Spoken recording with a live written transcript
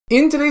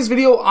In today's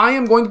video, I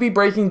am going to be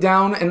breaking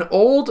down an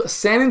old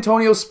San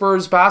Antonio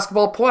Spurs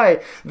basketball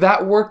play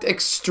that worked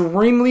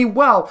extremely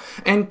well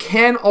and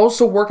can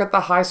also work at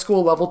the high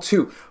school level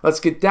too. Let's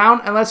get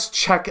down and let's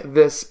check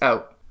this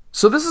out.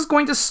 So this is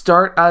going to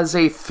start as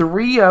a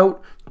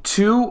 3-out,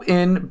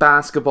 2-in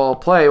basketball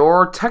play,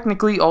 or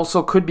technically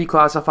also could be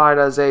classified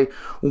as a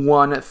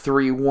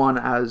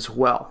 1-3-1 as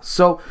well.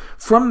 So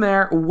from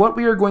there, what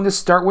we are going to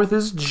start with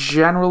is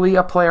generally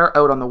a player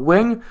out on the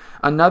wing,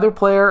 another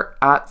player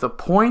at the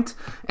point,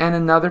 and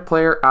another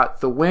player at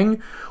the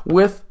wing,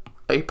 with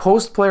a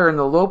post player in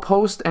the low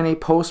post and a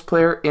post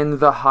player in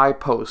the high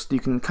post. You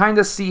can kind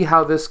of see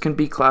how this can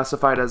be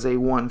classified as a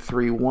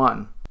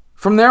 1-3-1.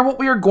 From there, what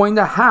we are going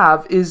to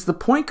have is the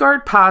point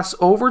guard pass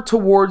over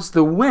towards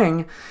the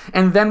wing,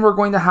 and then we're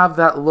going to have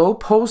that low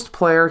post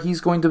player,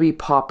 he's going to be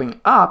popping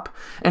up,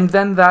 and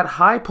then that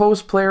high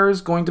post player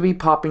is going to be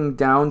popping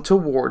down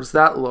towards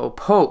that low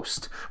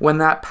post when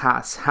that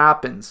pass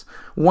happens.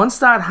 Once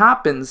that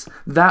happens,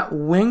 that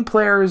wing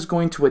player is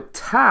going to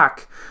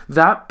attack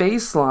that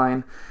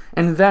baseline,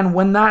 and then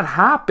when that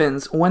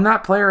happens, when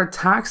that player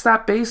attacks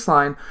that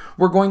baseline,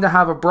 we're going to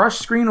have a brush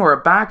screen or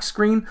a back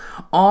screen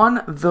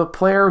on the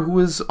player who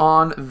is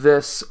on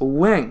this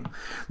wing.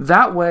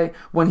 That way,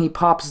 when he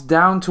pops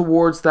down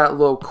towards that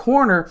low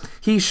corner,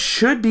 he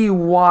should be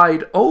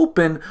wide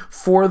open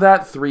for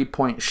that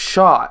three-point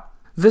shot.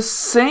 The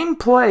same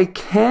play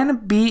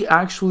can be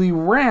actually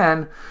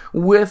ran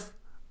with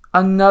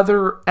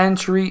another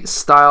entry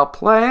style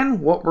play, and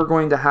what we're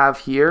going to have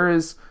here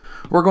is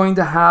we're going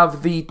to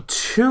have the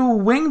two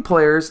wing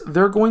players,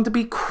 they're going to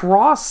be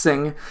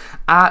crossing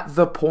at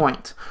the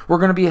point. We're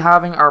going to be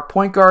having our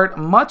point guard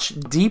much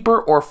deeper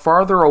or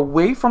farther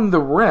away from the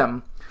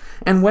rim.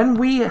 And when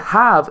we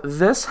have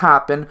this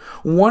happen,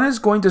 one is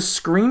going to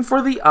screen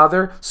for the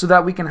other so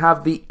that we can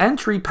have the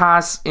entry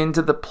pass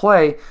into the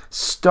play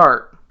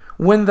start.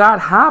 When that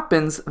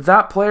happens,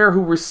 that player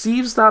who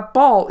receives that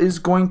ball is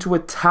going to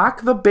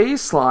attack the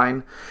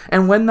baseline,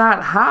 and when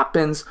that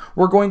happens,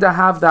 we're going to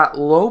have that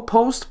low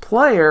post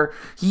player,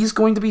 he's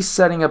going to be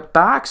setting a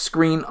back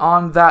screen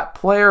on that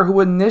player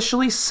who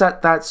initially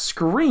set that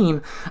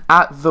screen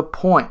at the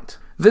point.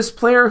 This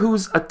player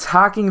who's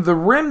attacking the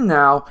rim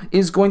now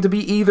is going to be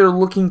either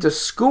looking to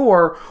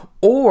score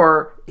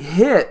or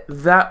hit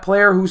that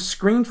player who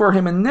screened for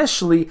him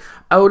initially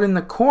out in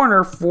the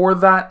corner for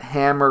that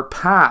hammer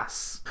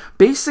pass.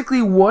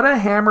 Basically, what a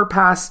hammer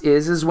pass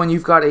is when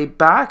you've got a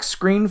back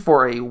screen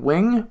for a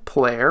wing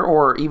player,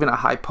 or even a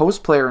high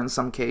post player in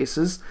some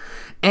cases,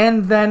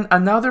 and then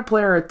another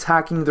player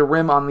attacking the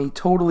rim on the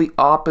totally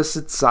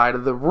opposite side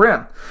of the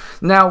rim.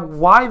 Now,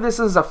 why this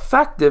is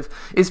effective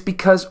is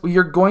because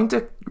you're going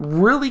to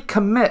really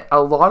commit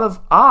a lot of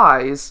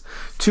eyes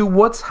to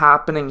what's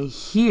happening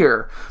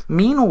here.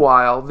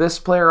 Meanwhile, this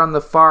player on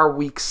the far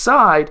weak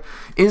side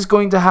is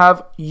going to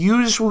have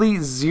usually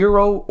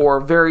zero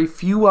or very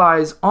few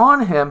eyes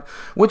on him,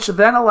 which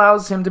then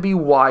allows him to be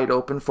wide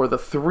open for the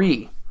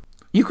three.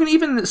 You can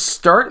even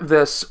start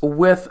this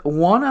with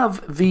one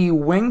of the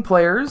wing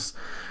players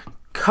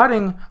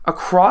cutting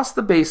across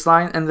the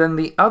baseline and then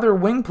the other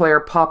wing player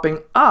popping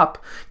up,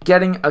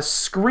 getting a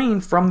screen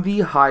from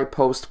the high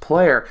post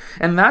player.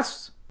 And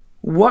that's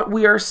what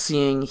we are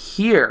seeing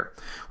here.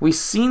 We've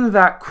seen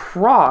that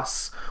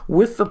cross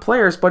with the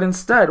players, but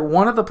instead,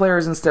 one of the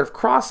players, instead of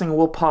crossing,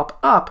 will pop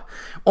up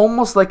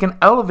almost like an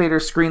elevator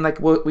screen, like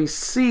what we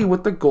see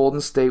with the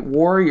Golden State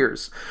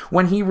Warriors.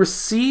 When he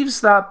receives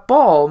that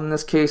ball, in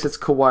this case it's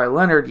Kawhi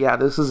Leonard, yeah,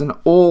 this is an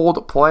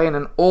old play and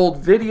an old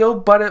video,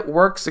 but it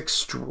works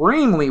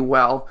extremely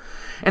well.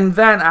 And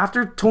then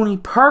after Tony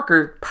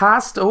Parker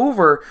passed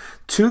over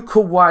to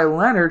Kawhi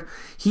Leonard,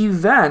 he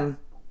then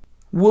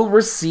will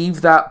receive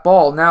that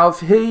ball. Now,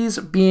 if he's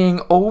being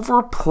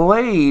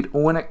overplayed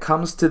when it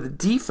comes to the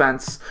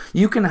defense,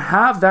 you can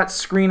have that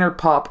screener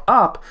pop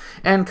up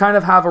and kind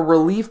of have a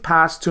relief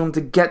pass to him to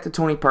get to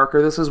Tony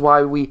Parker. This is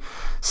why we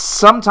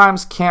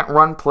sometimes can't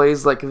run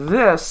plays like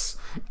this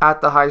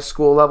at the high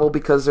school level,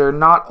 because they're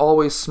not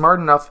always smart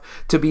enough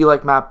to be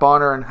like Matt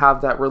Bonner and have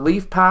that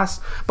relief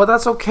pass, but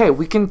that's okay.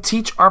 We can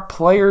teach our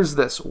players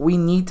this. We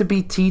need to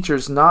be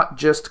teachers, not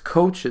just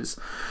coaches.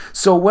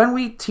 So when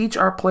we teach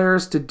our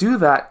players to do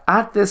that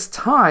at this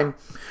time,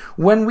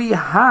 when we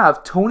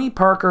have Tony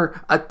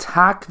Parker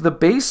attack the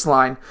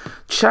baseline,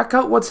 check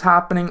out what's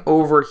happening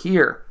over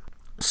here.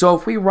 So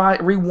if we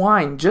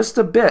rewind just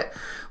a bit,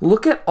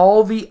 look at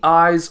all the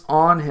eyes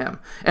on him.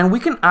 And we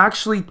can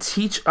actually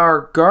teach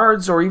our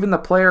guards or even the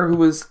player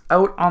who is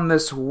out on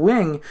this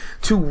wing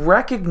to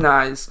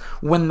recognize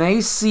when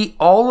they see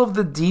all of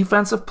the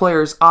defensive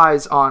players'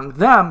 eyes on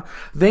them,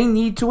 they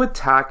need to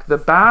attack the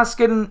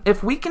basket. And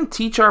if we can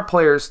teach our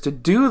players to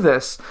do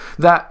this,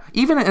 that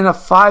even in a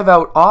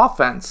 5-out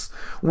offense,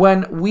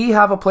 when we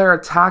have a player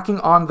attacking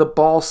on the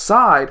ball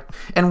side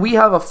and we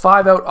have a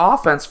 5-out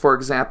offense, for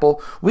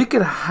example, we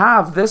could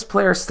have this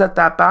player set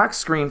that back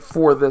screen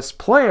for this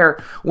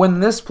player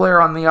when this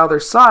player on the other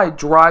side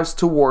drives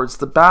towards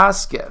the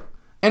basket.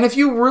 And if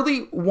you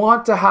really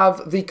want to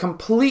have the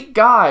complete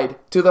guide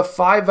to the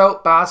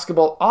 5-out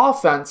basketball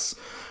offense,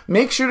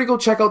 make sure to go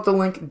check out the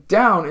link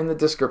down in the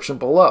description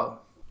below.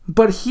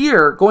 But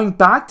here, going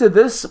back to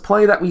this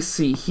play that we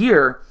see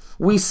here,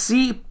 we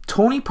see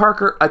Tony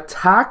Parker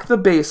attack the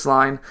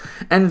baseline,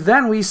 and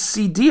then we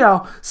see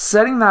Diaw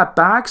setting that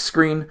back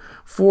screen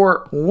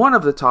for one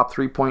of the top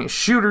 3-point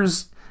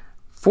shooters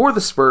for the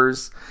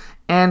Spurs.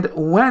 And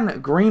when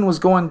Green was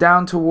going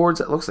down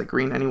towards, it looks like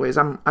Green anyways,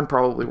 I'm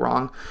probably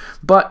wrong,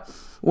 but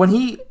when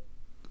he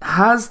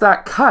has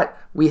that cut,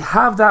 we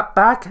have that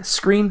back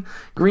screen,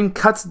 Green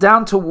cuts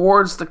down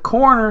towards the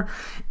corner,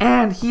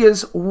 and he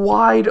is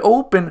wide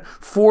open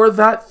for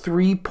that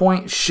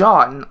 3-point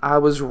shot. And I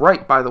was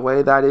right, by the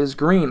way, that is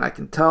Green. I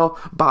can tell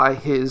by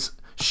his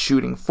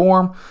shooting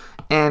form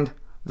and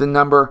the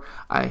number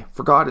I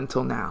forgot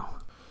until now.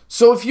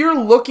 So if you're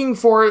looking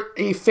for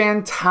a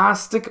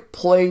fantastic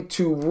play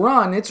to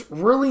run, it's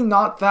really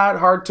not that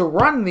hard to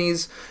run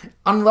these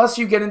unless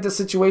you get into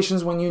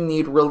situations when you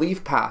need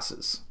relief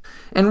passes.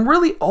 And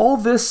really all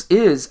this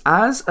is,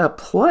 as a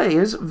play,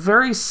 is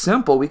very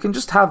simple. We can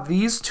just have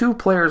these two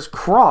players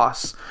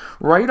cross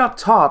right up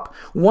top.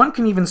 One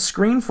can even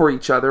screen for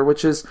each other,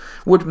 which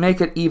would make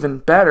it even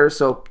better.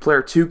 So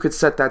player 2 could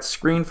set that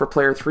screen for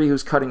player 3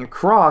 who's cutting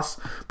across.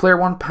 Player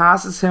 1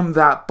 passes him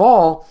that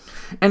ball.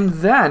 And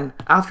then,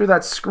 after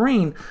that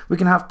screen, we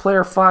can have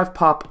player 5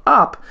 pop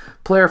up.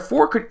 Player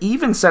 4 could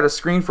even set a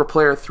screen for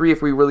player 3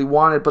 if we really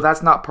wanted, but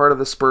that's not part of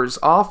the Spurs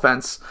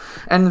offense.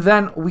 And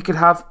then we could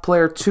have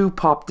player 2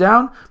 pop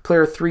down,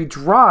 player 3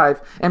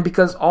 drive, and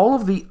because all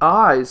of the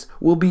eyes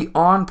will be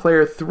on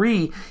player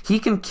 3, he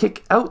can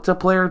kick out to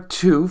player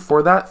 2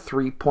 for that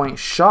 3-point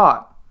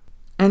shot.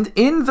 And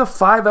in the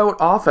 5-out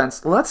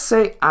offense, let's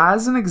say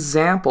as an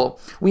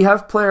example, we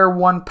have player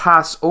 1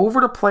 pass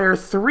over to player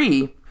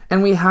 3,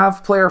 and we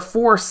have player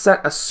 4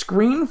 set a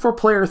screen for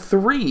player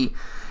 3,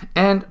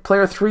 and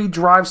player 3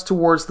 drives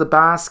towards the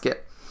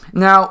basket.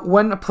 Now,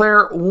 when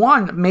player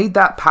 1 made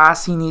that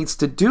pass, he needs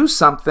to do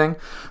something.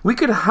 We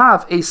could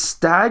have a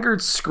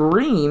staggered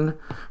screen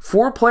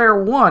for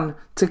player 1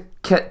 to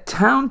get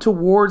down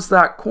towards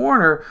that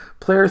corner.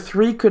 Player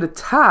 3 could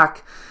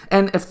attack,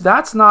 and if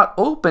that's not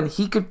open,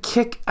 he could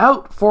kick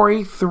out for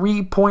a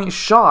 3-point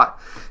shot.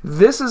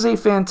 This is a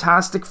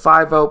fantastic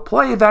 5-out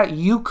play that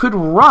you could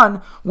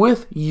run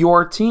with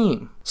your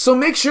team. So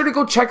make sure to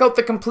go check out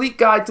the complete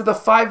guide to the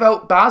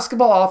 5-out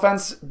basketball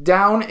offense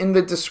down in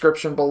the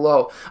description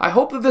below. I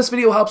hope that this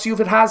video helps you. If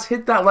it has,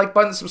 hit that like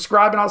button,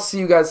 subscribe, and I'll see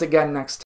you guys again next time.